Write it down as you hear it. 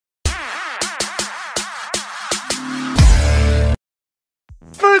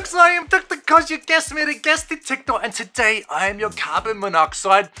folks, I am Dr. Cos, your gas meter gas detector, and today I am your carbon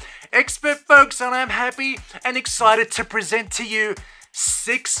monoxide expert, folks, and I am happy and excited to present to you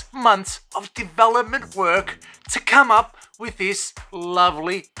 6 months of development work to come up with this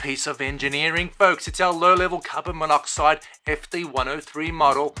lovely piece of engineering, folks. It's our low-level carbon monoxide FD103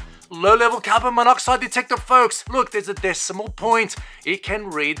 model. Low-level carbon monoxide detector, folks. Look, there's a decimal point. It can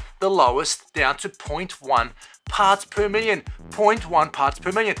read the lowest down to 0.1 parts per million. 0.1 parts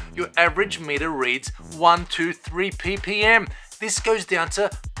per million. Your average meter reads 123 ppm. This goes down to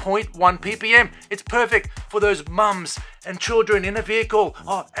 0.1 ppm. It's perfect for those mums and children in a vehicle.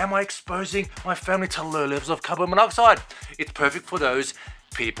 Oh, am I exposing my family to low levels of carbon monoxide? It's perfect for those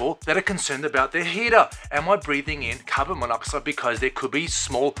people that are concerned about their heater. Am I breathing in carbon monoxide because there could be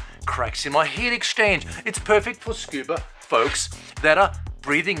small cracks in my heat exchange? It's perfect for scuba folks that are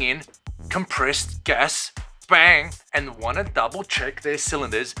breathing in compressed gas, bang, and want to double check their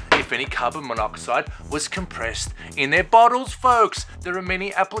cylinders if any carbon monoxide was compressed in their bottles, folks. There are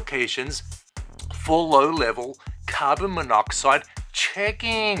many applications for low-level carbon monoxide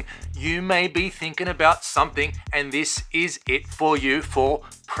checking. You may be thinking about something, and this is it for you for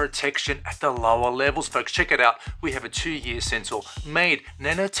protection at the lower levels, folks. Check it out. We have a 2-year sensor made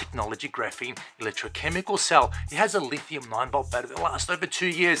nanotechnology graphene electrochemical cell. It has a lithium 9-volt battery that lasts over 2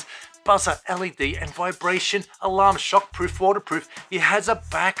 years. Buzzer, LED, and vibration alarm, shockproof, waterproof. It has a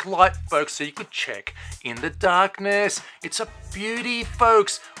backlight, folks, so you could check in the darkness. It's a beauty,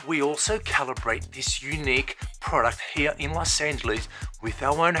 folks. We also calibrate this unique product here in Los Angeles with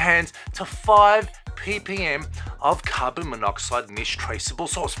our own hands to 5 ppm of carbon monoxide NIST-traceable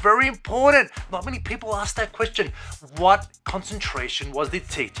source. Very important. Not many people ask that question. What concentration was the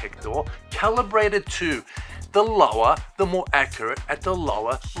detector calibrated to? The lower, the more accurate at the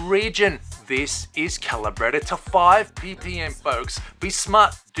lower region. This is calibrated to 5 ppm, folks. Be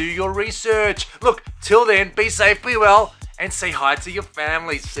smart, do your research. Look, till then, be safe, be well, and say hi to your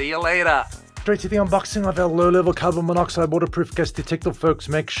family. See you later. Straight to the unboxing of our low-level carbon monoxide waterproof gas detector, folks.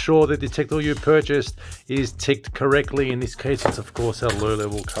 Make sure the detector you purchased is ticked correctly. In this case, it's of course our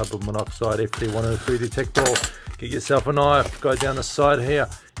low-level carbon monoxide FD103 detector. Get yourself a knife, go down the side here,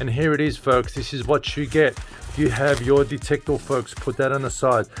 and here it is, folks. This is what you get. You have your detector, folks. Put that on the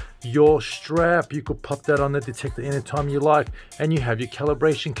side. Your strap, you could pop that on the detector anytime you like, and you have your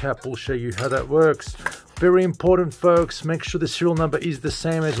calibration cap. We'll show you how that works. Very important, folks. Make sure the serial number is the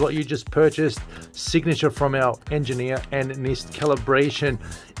same as what you just purchased. Signature from our engineer and NIST calibration.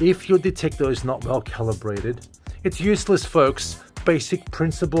 If your detector is not well calibrated, it's useless, folks. Basic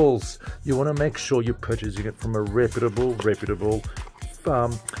principles. You want to make sure you're purchasing it from a reputable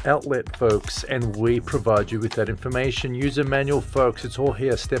outlet, folks, and we provide you with that information. User manual, folks, it's all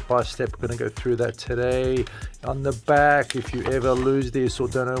here step by step. We're going to go through that today. On the back, if you ever lose this or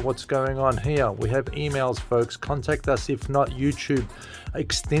don't know what's going on, here we have emails, folks. Contact us. If not, YouTube,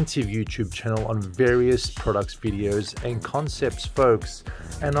 extensive YouTube channel on various products, videos, and concepts, folks.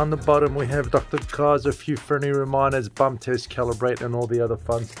 And on the bottom we have Dr. Cars, a few friendly reminders, bump test, calibrate, and all the other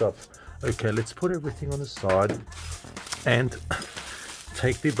fun stuff. Okay, let's put everything on the side and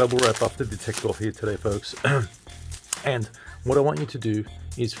take the bubble wrap off the detector here today, folks. And what I want you to do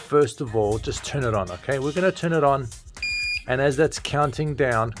is, first of all, just turn it on. Okay, we're going to turn it on, and as that's counting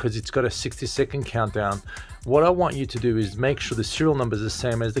down, because it's got a 60-second countdown, what I want you to do is make sure the serial number is the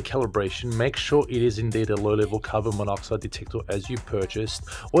same as the calibration. Make sure it is indeed a low-level carbon monoxide detector as you purchased.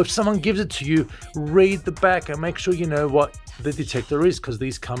 Or if someone gives it to you, read the back and make sure you know what the detector is, because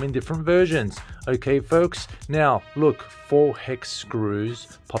these come in different versions. Okay, folks. Now, look, 4 hex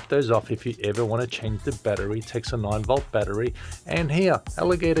screws. Pop those off if you ever want to change the battery. It takes a 9-volt battery. And here,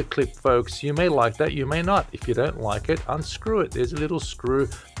 alligator clip, folks. You may like that, you may not. If you don't like it, unscrew it. There's a little screw.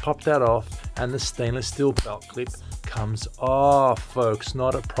 Pop that off, and the stainless steel belt clip comes off, folks.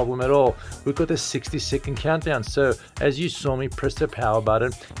 Not a problem at all. We've got the 60-second countdown, so as you saw me press the power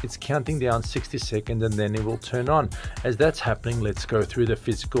button, it's counting down 60 seconds and then it will turn on. As that's happening, let's go through the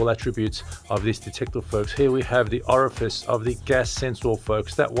physical attributes of this detector, folks. Here we have the orifice of the gas sensor,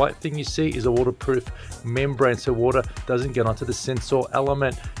 folks. That white thing you see is a waterproof membrane, so water doesn't get onto the sensor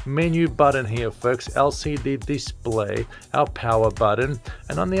element. Menu button here, folks. LCD display, our power button,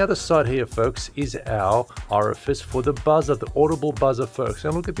 and on the other side here, folks, is our orifice for the buzzer, the audible buzzer, folks.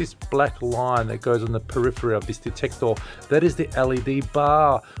 And look at this black line that goes on the periphery of this detector. That is the LED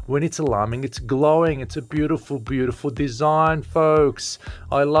bar. When it's alarming, it's glowing. It's a beautiful, beautiful design, folks.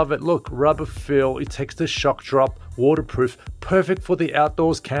 I love it. Look, rubber feel. It takes the shock drop. Waterproof, perfect for the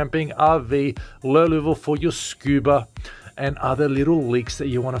outdoors, camping, RV, low level for your scuba. and other little leaks that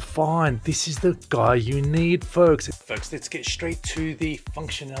you want to find. This is the guy you need, folks. Folks, let's get straight to the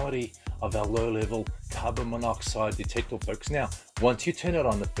functionality of our low-level carbon monoxide detector, folks. Now, once you turn it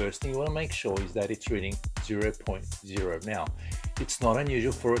on, the first thing you want to make sure is that it's reading 0.0. Now, it's not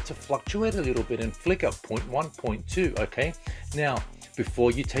unusual for it to fluctuate a little bit and flicker 0.1, 0.2, okay? Now,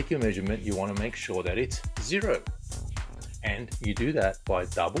 before you take your measurement, you want to make sure that it's 0. And you do that by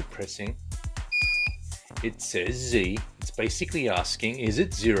double pressing. It says Z. It's basically asking, is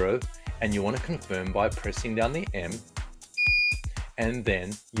it 0? And you want to confirm by pressing down the M. And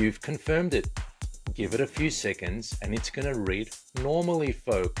then you've confirmed it. Give it a few seconds and it's going to read normally,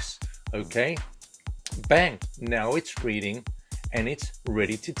 folks. Okay? Bang! Now it's reading and it's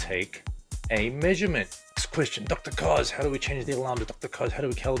ready to take a measurement. Next question, Dr. Kaz, how do we change the alarm? Dr. Kaz, how do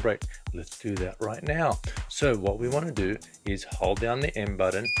we calibrate? Let's do that right now. So what we want to do is hold down the M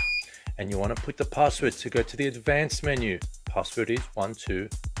button and you want to put the password to go to the advanced menu. Password is 1, 2,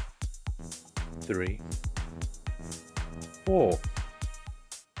 3, 4.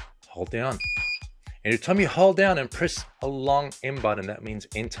 Hold down. Every time you hold down and press a long M button, that means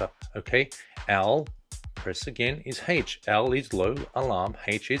enter, okay? L, press again, is H. L is low alarm,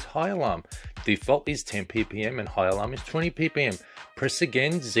 H is high alarm. Default is 10 ppm and high alarm is 20 ppm. Press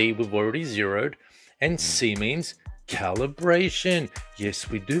again, Z, we've already zeroed, and C means calibration. Yes,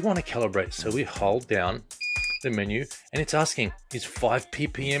 we do want to calibrate, so we hold down the menu and it's asking, is 5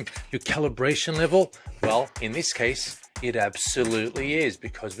 ppm your calibration level? Well, in this case, it absolutely is,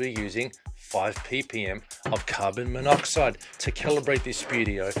 because we're using 5 ppm of carbon monoxide to calibrate this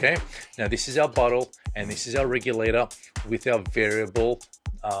beauty, okay? Now this is our bottle and this is our regulator with our variable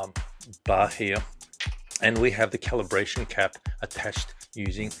bar here, and we have the calibration cap attached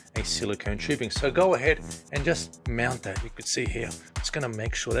using a silicone tubing. So go ahead and just mount that. You could see here, it's going to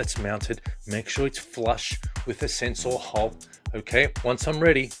make sure that's mounted, make sure it's flush with the sensor hole, okay? Once I'm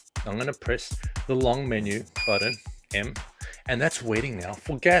ready, I'm going to press the long menu button, M, and that's waiting now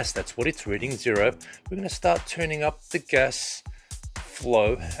for gas. That's what it's reading, 0. We're going to start turning up the gas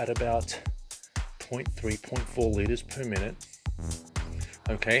flow at about 0.3, 0.4 liters per minute,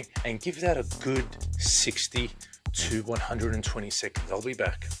 okay? And give that a good 60 to 120 seconds. I'll be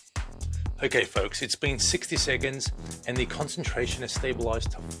back. Okay, folks, it's been 60 seconds and the concentration has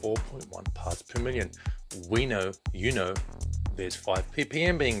stabilized to 4.1 parts per million. We know, you know, there's 5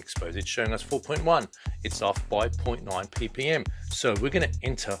 ppm being exposed. It's showing us 4.1. It's off by 0.9 ppm. So we're going to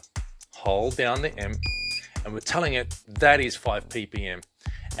enter, hold down the M, and we're telling it that is 5 ppm.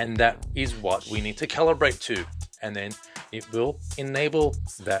 And that is what we need to calibrate to. And then it will enable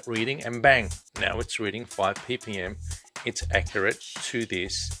that reading, and bang, now it's reading 5 ppm. It's accurate to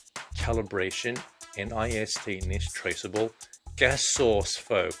this calibration NIST-traceable gas source,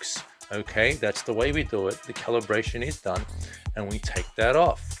 folks. Okay, that's the way we do it. The calibration is done and we take that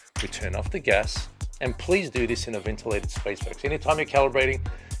off. We turn off the gas, and please do this in a ventilated space, folks. Anytime you're calibrating,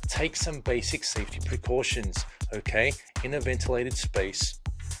 take some basic safety precautions, okay, in a ventilated space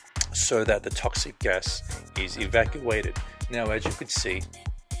so that the toxic gas is evacuated. Now, as you could see,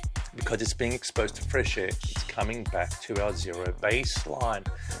 because it's being exposed to fresh air, it's coming back to our 0 baseline.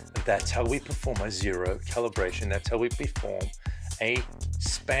 That's how we perform a 0 calibration. That's how we perform a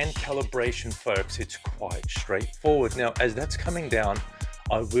span calibration, folks. It's quite straightforward. Now, as that's coming down,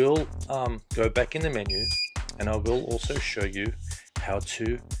 I will go back in the menu and I will also show you how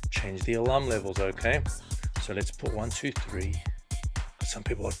to change the alarm levels, okay? So let's put 1, 2, 3. Some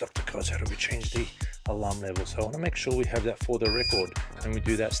people are like, Dr. Kaz, how do we change the alarm level? So I want to make sure we have that for the record, and we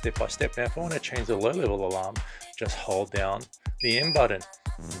do that step by step. Now, if I want to change the low level alarm, just hold down the M button.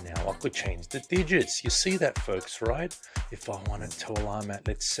 Now I could change the digits. You see that, folks, right? If I wanted to alarm at,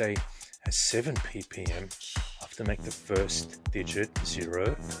 let's say, at 7 ppm, I have to make the first digit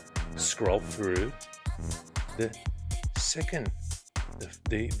 0, scroll through the second,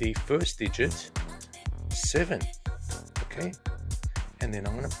 the first digit 7, okay? And then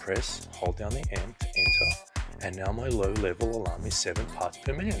I'm going to press, hold down the M to enter, and now my low level alarm is 7 parts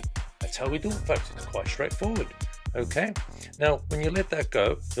per million. That's how we do it, folks. It's quite straightforward. Okay, now when you let that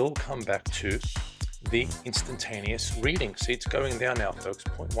go, it'll come back to the instantaneous reading. See, it's going down now, folks,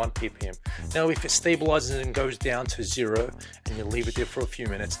 0.1 ppm. Now, if it stabilizes and goes down to 0 and you leave it there for a few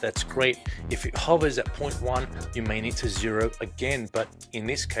minutes, that's great. If it hovers at 0.1, you may need to 0 again, but in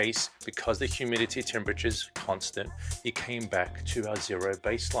this case, because the humidity temperature is constant, it came back to our 0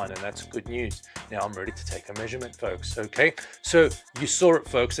 baseline, and that's good news. Now I'm ready to take a measurement, folks. Okay, so you saw it,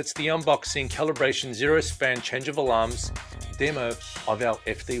 folks. It's the unboxing, calibration, 0 span, change of alarms demo of our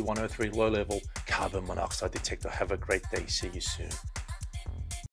FD103 low level carbon monoxide detector. Have a great day. See you soon.